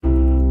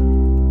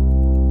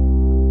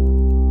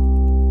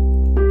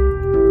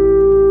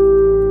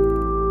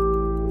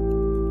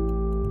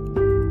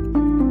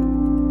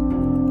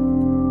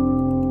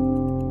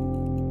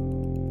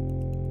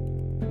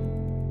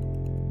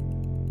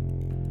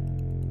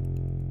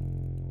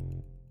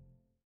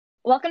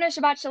Welcome to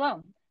Shabbat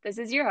Shalom. This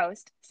is your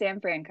host, Sam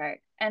Frankart,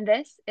 and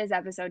this is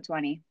episode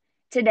 20.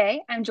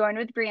 Today, I'm joined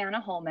with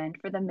Brianna Holman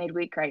for the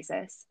Midweek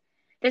Crisis.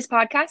 This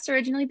podcast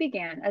originally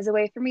began as a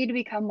way for me to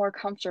become more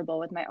comfortable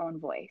with my own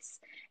voice.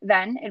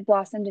 Then, it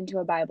blossomed into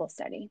a Bible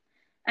study.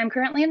 I'm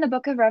currently in the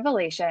book of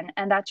Revelation,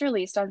 and that's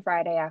released on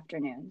Friday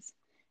afternoons.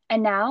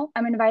 And now,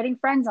 I'm inviting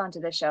friends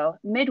onto the show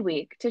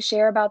midweek to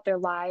share about their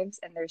lives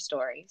and their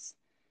stories.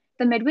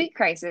 The Midweek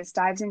Crisis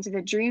dives into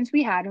the dreams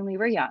we had when we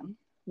were young,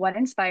 what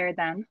inspired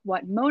them,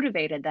 what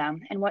motivated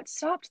them, and what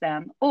stopped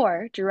them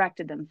or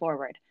directed them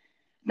forward.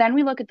 Then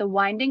we look at the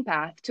winding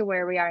path to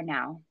where we are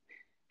now.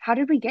 How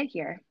did we get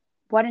here?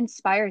 What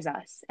inspires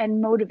us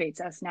and motivates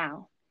us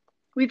now?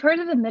 We've heard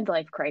of the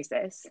midlife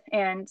crisis,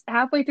 and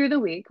halfway through the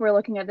week, we're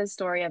looking at the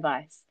story of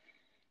us.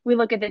 We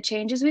look at the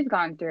changes we've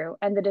gone through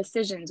and the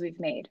decisions we've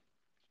made.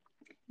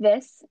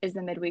 This is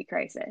the Midweek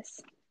Crisis.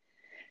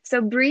 So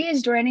Bree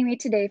is joining me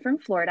today from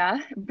Florida.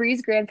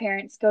 Bree's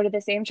grandparents go to the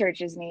same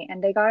church as me,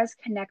 and they got us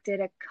connected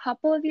a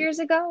couple of years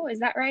ago. Is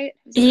that right? It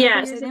was a couple Yes,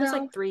 I years think it was ago.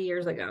 like 3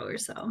 years ago or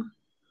so.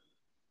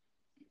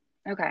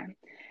 Okay.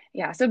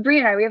 Yeah, so Bree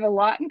and I, we have a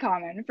lot in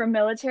common, from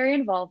military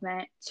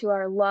involvement to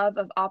our love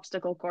of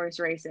obstacle course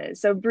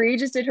races. So Bree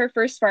just did her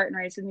first Spartan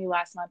race with me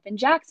last month in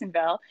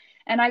Jacksonville,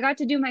 and I got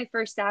to do my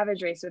first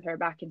Savage race with her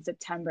back in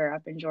September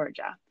up in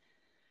Georgia.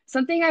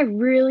 Something I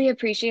really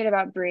appreciate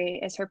about Bree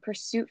is her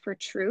pursuit for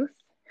truth,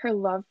 her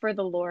love for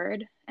the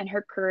Lord, and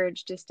her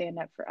courage to stand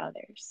up for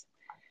others.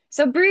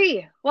 So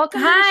Bree,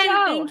 welcome to the Hi,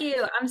 show. thank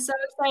you. I'm so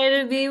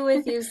excited to be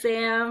with you,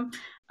 Sam.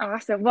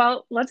 Awesome.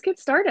 Well, let's get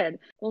started.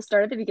 We'll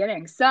start at the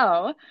beginning.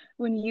 So,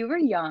 when you were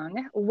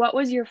young, what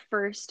was your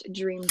first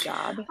dream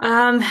job?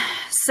 Um,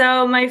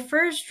 so my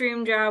first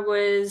dream job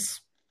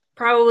was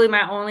probably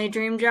my only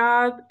dream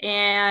job,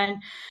 and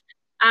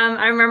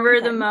I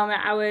remember the Okay,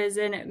 moment I was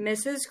in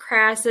Mrs.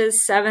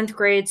 Crass's seventh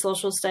grade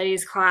social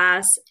studies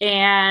class,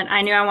 and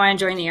I knew I wanted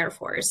to join the Air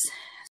Force.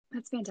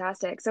 that's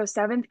fantastic. So,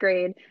 seventh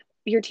grade,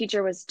 your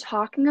teacher was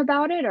talking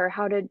about it, or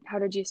how did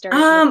you start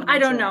looking I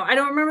don't into know. it? I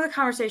don't remember the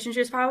conversation. She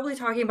was probably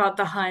talking about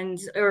the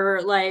Huns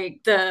or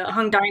like the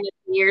Hung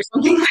Dynasty or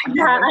something like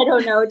that. Okay, I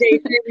don't know,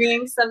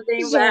 daydreaming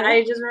something, but sure.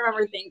 I just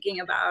remember thinking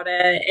about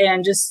it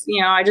and just,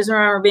 I just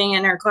remember being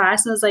in her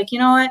class and was like, you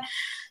know what?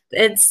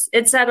 It's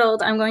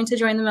settled. I'm going to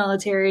join the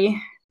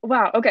military.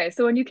 Wow. Okay.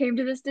 So, when you came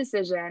to this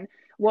decision,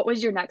 what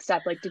was your next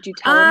step? Like, did you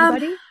tell Um,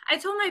 anybody? I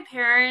told my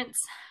parents,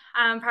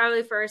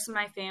 probably first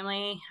my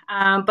family.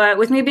 But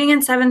with me being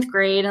in seventh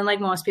grade and like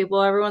most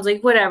people, everyone's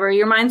like, whatever,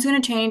 your mind's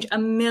going to change a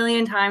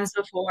million times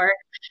before.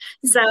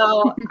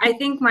 So I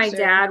think my Sure.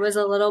 dad was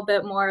a little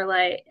bit more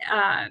like,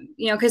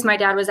 because my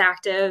dad was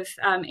active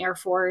Air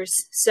Force.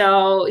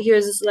 So he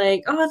was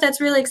like, oh,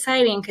 that's really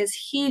exciting because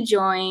he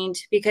joined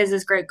because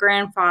his great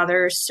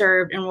grandfather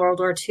served in World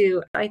War II.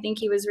 I think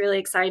he was really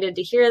excited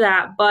to hear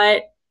that.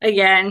 But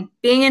again,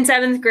 being in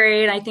seventh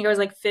grade, I think I was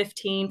like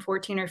 15,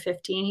 14 or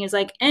 15. He was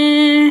like,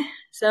 eh.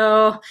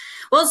 So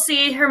we'll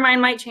see. Her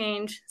mind might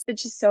change.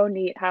 It's just so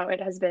neat how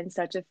it has been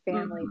such a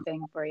family Mm-hmm.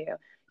 thing for you.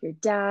 Your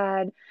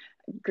dad,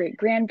 great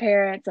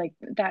grandparents, like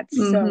that's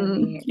so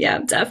Mm-hmm. neat. Yeah,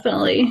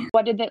 definitely.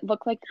 What did it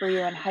look like for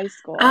you in high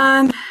school?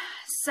 Um,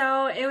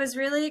 so it was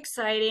really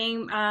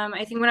exciting.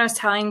 I think when I was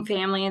telling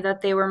family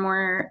that they were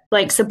more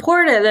like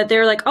supportive, that they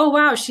were like, oh,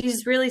 wow,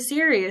 she's really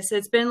serious.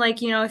 It's been like,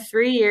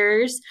 3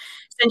 years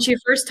since she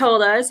first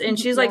told us, and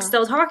she's like Yeah.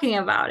 still talking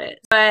about it.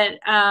 But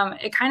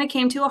it kind of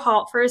came to a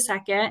halt for a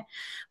second.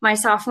 My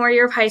sophomore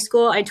year of high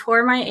school, I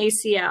tore my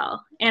ACL.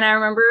 And I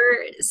remember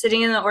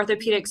sitting in the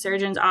orthopedic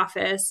surgeon's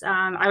office.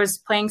 I was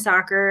playing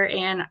soccer,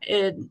 and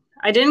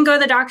I didn't go to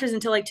the doctors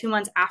until like 2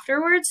 months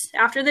afterwards,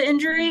 after the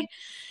injury.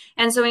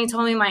 And so when he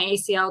told me my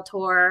ACL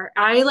tore,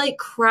 I like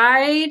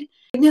cried.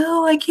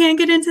 No, I can't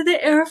get into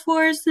the Air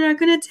Force. They're not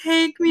going to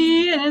take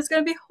me and it's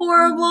going to be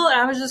horrible. And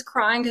I was just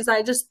crying because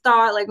I just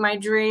thought like my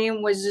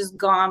dream was just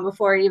gone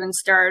before it even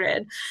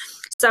started.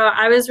 So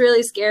I was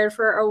really scared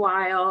for a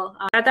while.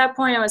 At that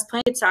point, I was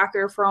playing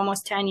soccer for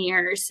almost 10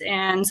 years.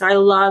 And so I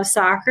love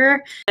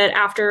soccer. But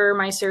after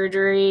my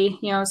surgery,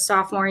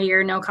 sophomore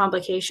year, no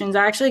complications,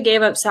 I actually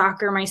gave up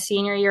soccer my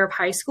senior year of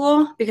high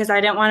school because I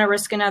didn't want to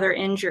risk another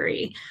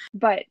injury.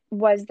 But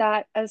was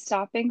that a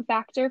stopping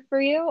factor for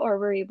you, or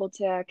were you able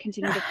to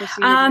continue to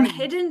pursue your It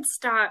dream? didn't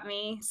stop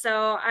me.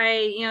 So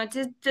I,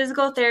 did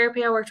physical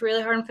therapy. I worked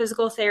really hard in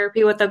physical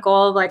therapy with the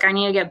goal of like, I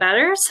need to get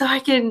better so I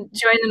can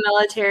join the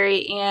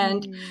military.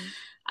 And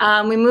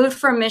Hmm. we moved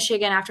from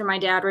Michigan after my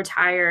dad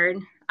retired.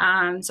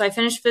 So I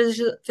finished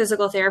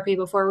physical therapy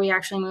before we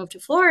actually moved to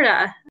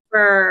Florida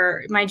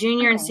for my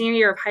junior and Okay. senior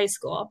year of high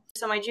school.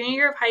 So my junior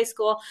year of high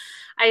school,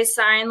 I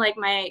signed like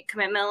my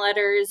commitment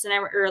letters and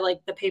or like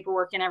the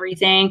paperwork and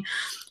everything.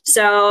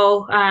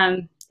 So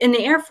in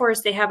the Air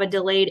Force, they have a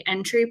delayed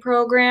entry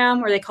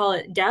program, or they call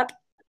it DEP.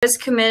 I was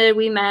committed.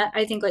 We met,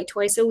 I think, like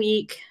twice a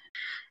week.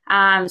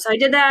 So I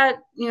did that,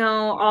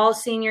 all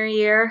senior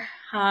year,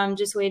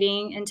 just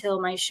waiting until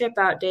my ship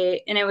out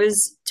date. And it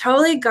was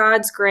totally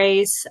God's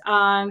grace,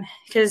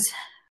 because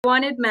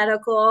wanted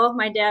medical.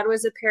 My dad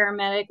was a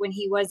paramedic when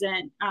he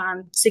wasn't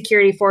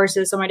security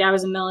forces. So my dad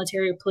was a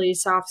military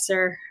police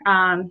officer.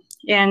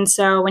 And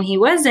so when he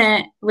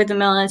wasn't with the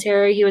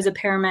military, he was a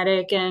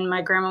paramedic and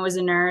my grandma was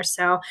a nurse.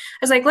 So I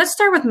was like, let's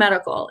start with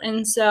medical.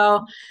 And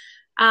so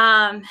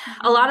a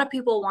lot of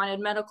people wanted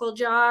medical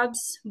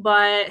jobs,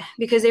 but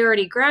because they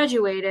already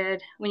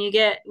graduated, when you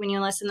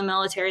enlist in the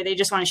military, they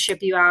just want to ship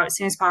you out as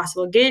soon as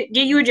possible, get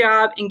you a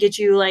job and get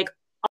you like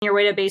on your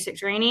way to basic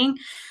training.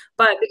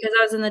 But because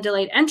I was in the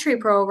delayed entry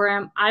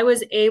program, I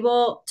was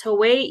able to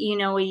wait,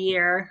 a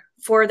year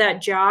for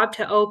that job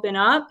to open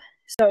up.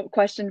 So,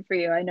 question for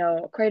you. I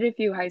know quite a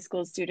few high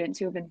school students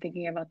who have been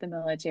thinking about the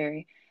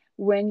military.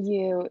 When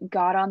you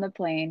got on the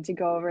plane to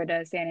go over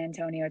to San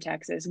Antonio,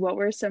 Texas, what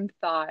were some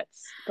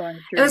thoughts going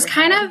through It was your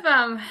kind head?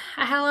 of,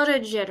 I had a lot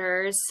of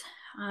jitters.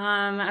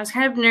 I was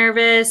kind of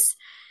nervous,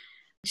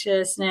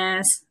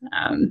 anxiousness,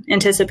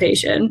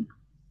 anticipation.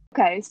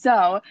 Okay,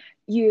 so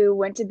you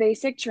went to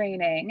basic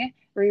training.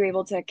 Were you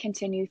able to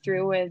continue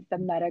through with the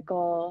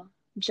medical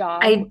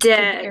job I with the did.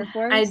 Air I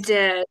Force?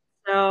 did.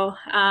 So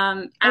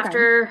Okay.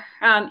 after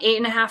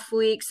 8.5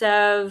 weeks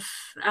of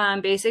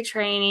basic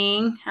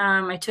training,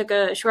 I took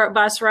a short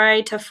bus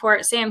ride to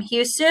Fort Sam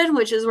Houston,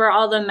 which is where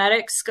all the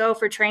medics go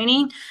for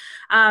training.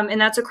 And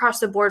that's across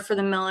the board for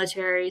the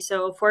military.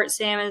 So Fort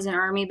Sam is an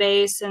Army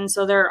base. And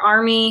so they're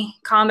Army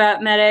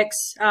combat medics.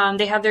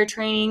 They have their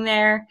training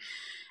there.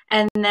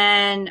 And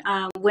then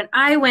when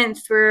I went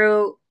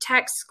through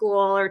tech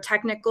school or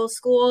technical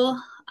school,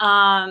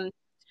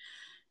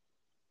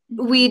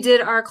 we did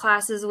our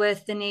classes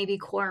with the Navy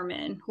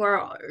corpsmen,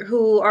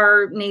 who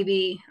are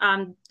Navy.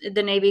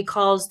 The Navy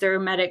calls their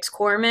medics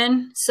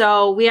corpsmen.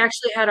 So we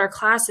actually had our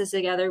classes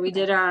together. We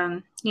did,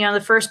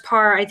 the first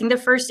part. I think the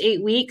first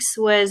 8 weeks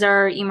was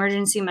our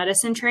emergency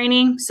medicine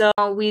training. So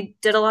we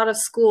did a lot of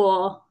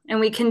school,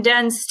 and we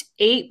condensed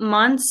 8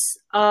 months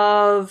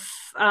of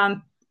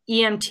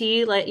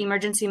EMT, like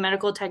emergency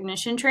medical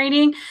technician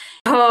training.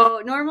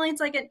 So normally it's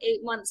like an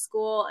 8-month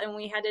school, and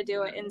we had to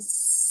do it in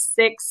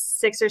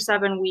six or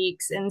 7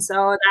 weeks. And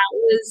so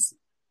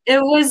it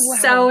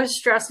was so Wow.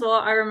 stressful.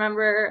 I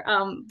remember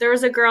there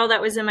was a girl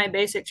that was in my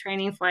basic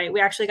training flight. We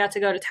actually got to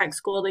go to tech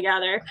school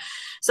together.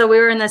 So we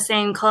were in the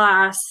same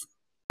class.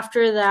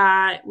 After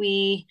that,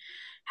 we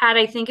had,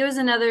 I think it was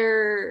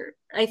another,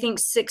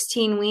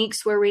 16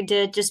 weeks where we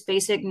did just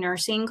basic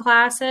nursing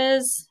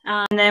classes.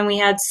 And then we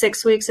had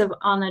 6 weeks of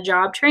on the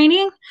job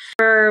training.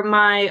 For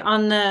my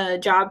on the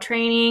job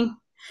training,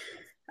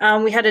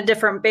 we had a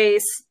different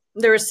base.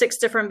 There were 6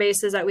 different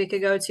bases that we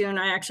could go to, and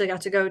I actually got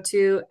to go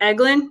to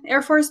Eglin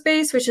Air Force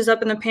Base, which is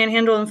up in the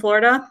Panhandle in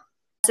Florida.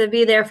 To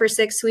be there for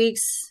 6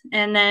 weeks,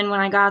 and then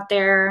when I got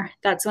there,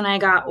 that's when I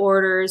got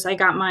orders. I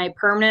got my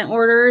permanent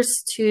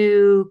orders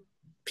to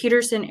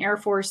Peterson Air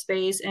Force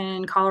Base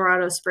in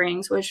Colorado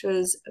Springs, which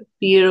was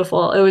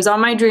beautiful. It was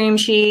on my dream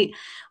sheet,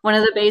 one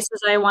of the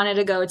bases I wanted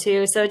to go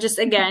to. So just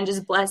again,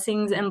 just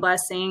blessings and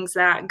blessings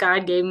that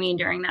God gave me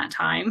during that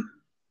time.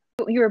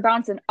 You were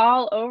bouncing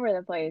all over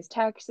the place,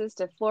 Texas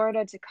to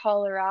Florida to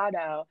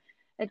Colorado.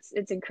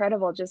 It's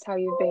incredible just how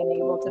you've been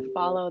able to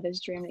follow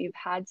this dream that you've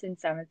had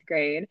since seventh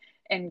grade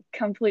and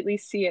completely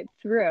see it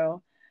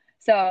through.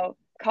 So,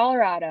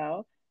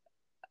 Colorado,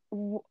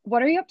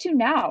 what are you up to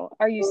now?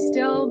 Are you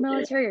still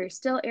military? Are you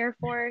still Air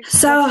Force? What's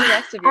So the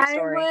rest of your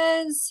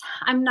story?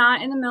 I'm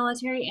not in the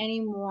military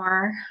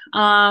anymore.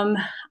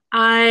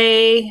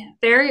 I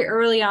very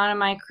early on in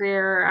my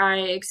career, I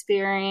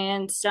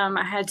experienced,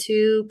 I had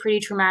 2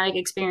 pretty traumatic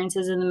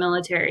experiences in the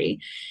military.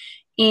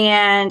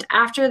 And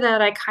after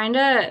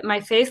that, my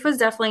faith was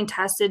definitely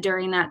tested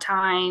during that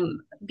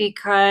time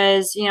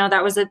because,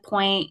 that was a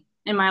point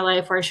in my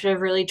life where I should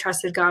have really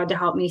trusted God to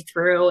help me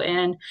through.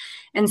 And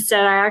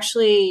instead, I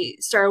actually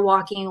started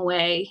walking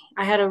away.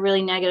 I had a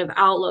really negative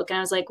outlook, and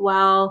I was like,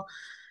 well,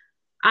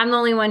 I'm the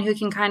only one who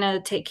can kind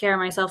of take care of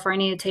myself, or I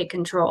need to take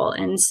control.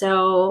 And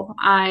so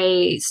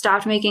I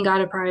stopped making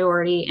God a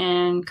priority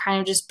and kind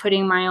of just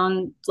putting my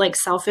own like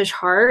selfish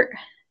heart,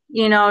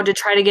 to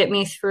try to get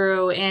me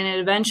through. And it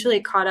eventually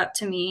caught up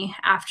to me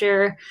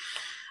after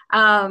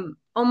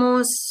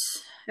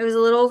almost, it was a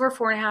little over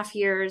 4.5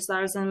 years that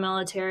I was in the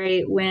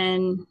military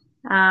when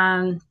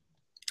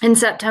in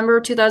September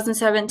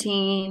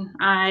 2017,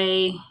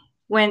 I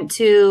went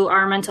to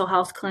our mental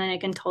health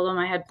clinic and told them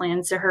I had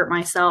plans to hurt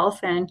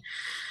myself, and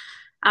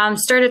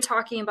started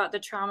talking about the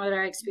trauma that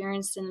I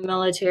experienced in the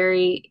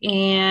military.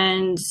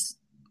 And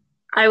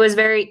I was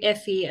very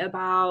iffy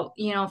about,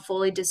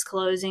 fully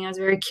disclosing. I was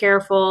very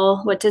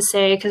careful what to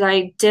say because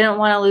I didn't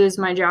want to lose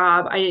my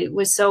job. I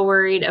was so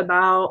worried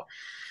about,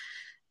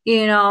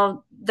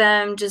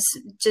 them just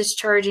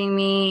discharging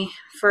me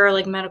for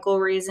like medical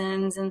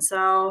reasons. And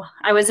so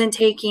I wasn't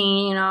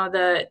taking,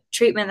 the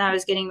treatment that I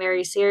was getting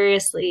very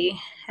seriously.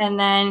 And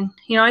then,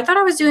 I thought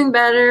I was doing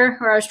better,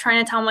 or I was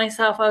trying to tell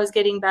myself I was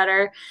getting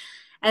better.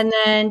 And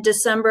then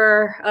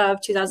December of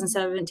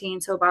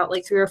 2017, so about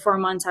like 3 or 4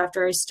 months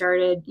after I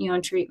started,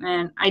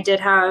 treatment, I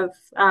did have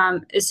a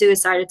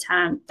suicide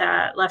attempt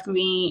that left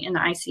me in the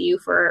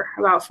ICU for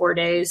about 4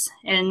 days.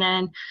 And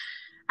then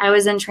I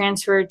was then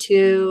transferred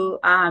to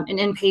an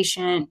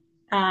inpatient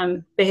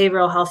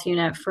behavioral health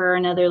unit for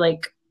another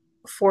like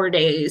 4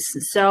 days.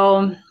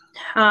 So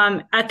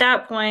at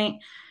that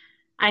point,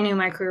 I knew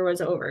my career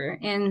was over.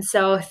 And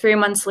so 3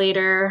 months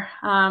later,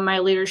 my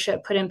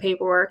leadership put in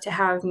paperwork to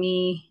have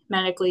me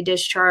medically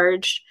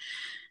discharged.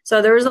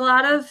 So there was a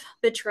lot of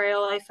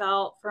betrayal I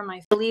felt from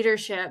my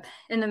leadership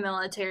in the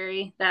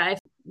military that I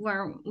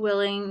weren't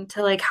willing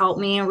to like help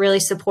me and really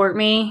support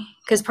me.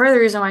 Because part of the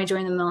reason why I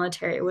joined the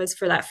military was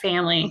for that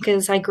family,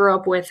 because I grew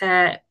up with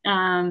it,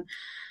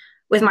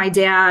 with my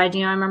dad.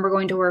 You know, I remember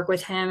going to work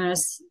with him, and it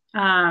was,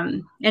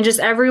 and just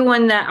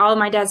everyone that all of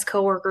my dad's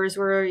coworkers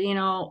were, you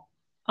know,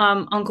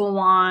 Uncle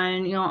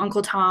Juan, you know,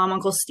 Uncle Tom,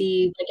 Uncle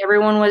Steve, like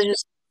everyone was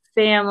just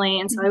family.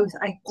 And so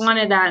I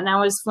wanted that. And that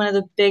was one of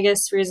the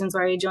biggest reasons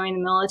why I joined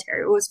the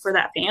military, was for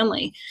that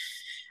family.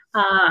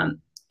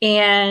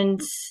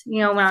 And,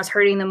 you know, when I was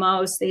hurting the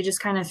most, they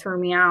just kind of threw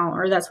me out,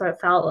 or that's what it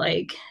felt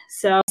like.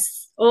 So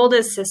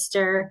oldest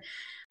sister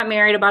got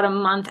married about a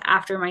month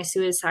after my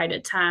suicide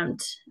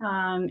attempt.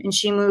 And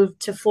she moved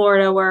to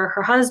Florida where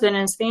her husband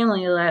and his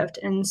family lived.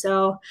 And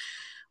so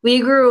we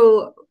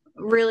grew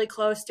really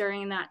close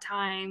during that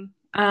time.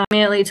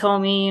 Immediately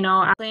told me, you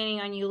know, I'm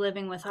planning on you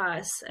living with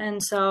us.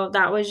 And so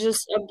that was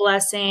just a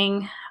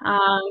blessing,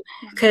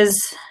 because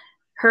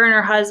her and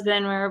her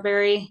husband were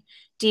very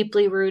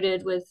deeply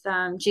rooted with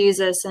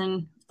Jesus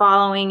and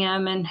following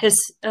him, and his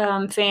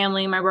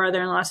family, my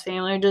brother-in-law's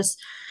family, are just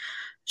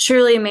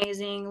truly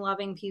amazing,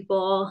 loving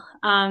people.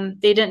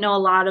 They didn't know a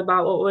lot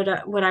about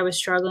what I was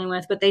struggling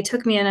with, but they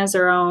took me in as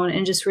their own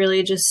and just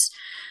really just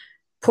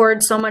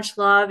poured so much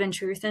love and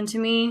truth into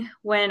me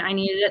when I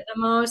needed it the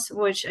most,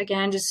 which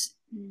again, just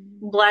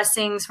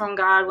blessings from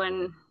God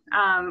when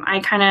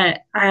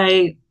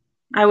I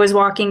was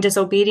walking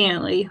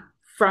disobediently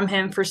from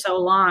him for so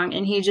long,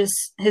 and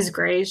his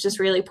grace just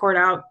really poured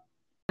out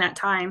in that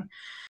time.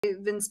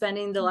 I've been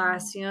spending the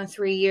last,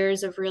 3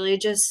 years of really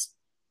just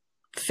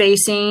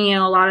facing,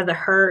 a lot of the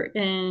hurt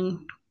and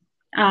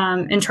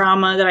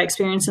trauma that I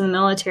experienced in the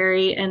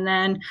military, and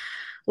then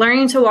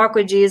learning to walk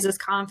with Jesus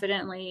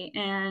confidently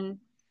and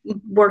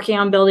working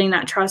on building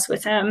that trust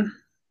with him.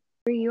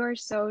 You are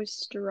so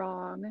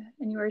strong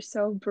and you are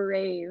so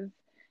brave.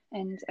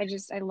 And I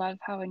love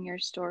how in your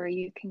story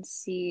you can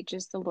see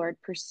just the Lord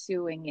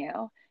pursuing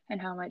you and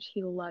how much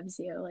he loves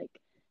you, like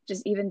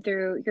just even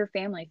through your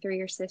family, through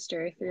your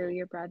sister, through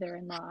your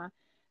brother-in-law,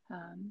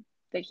 that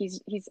the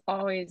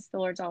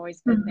Lord's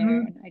always been there.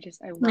 And I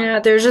love Yeah,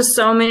 there's just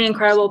so many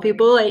incredible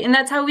people, and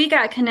that's how we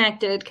got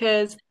connected,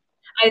 because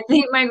I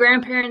think my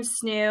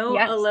grandparents knew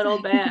a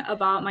little bit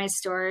about my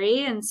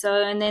story. And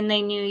then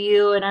they knew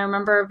you. And I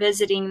remember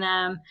visiting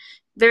them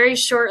very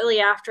shortly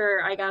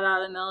after I got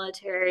out of the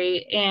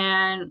military.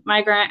 And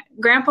my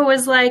grandpa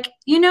was like,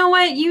 you know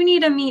what? You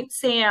need to meet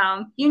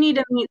Sam. You need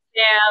to meet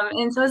Sam.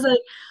 And so I was like,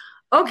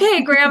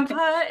 okay,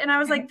 Grandpa. And I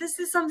was like, this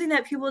is something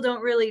that people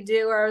don't really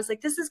do. Or I was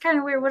like, this is kind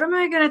of weird. What am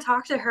I going to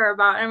talk to her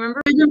about? And I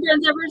remember we've been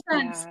friends ever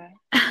since.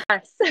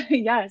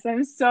 Yes.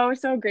 I'm so,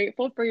 so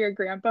grateful for your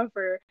grandpa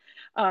for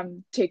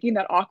taking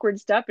that awkward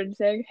step and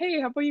saying,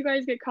 hey, how about you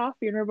guys get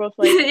coffee? And we're both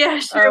like, yeah,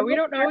 sure. We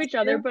don't know each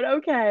other, but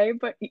okay.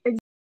 But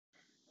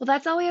well,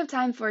 that's all we have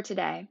time for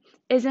today.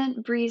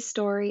 Isn't Bree's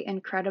story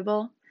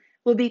incredible?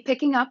 We'll be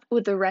picking up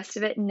with the rest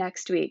of it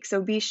next week,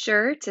 so be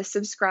sure to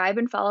subscribe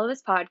and follow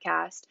this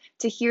podcast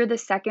to hear the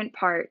second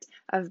part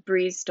of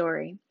Bree's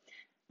story.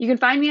 You can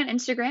find me on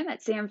Instagram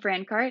at Sam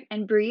Francart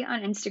and Bree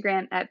on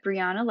Instagram at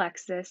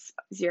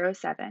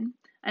BriannaLexis07.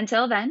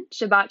 Until then,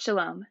 Shabbat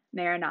Shalom,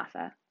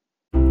 Maranatha.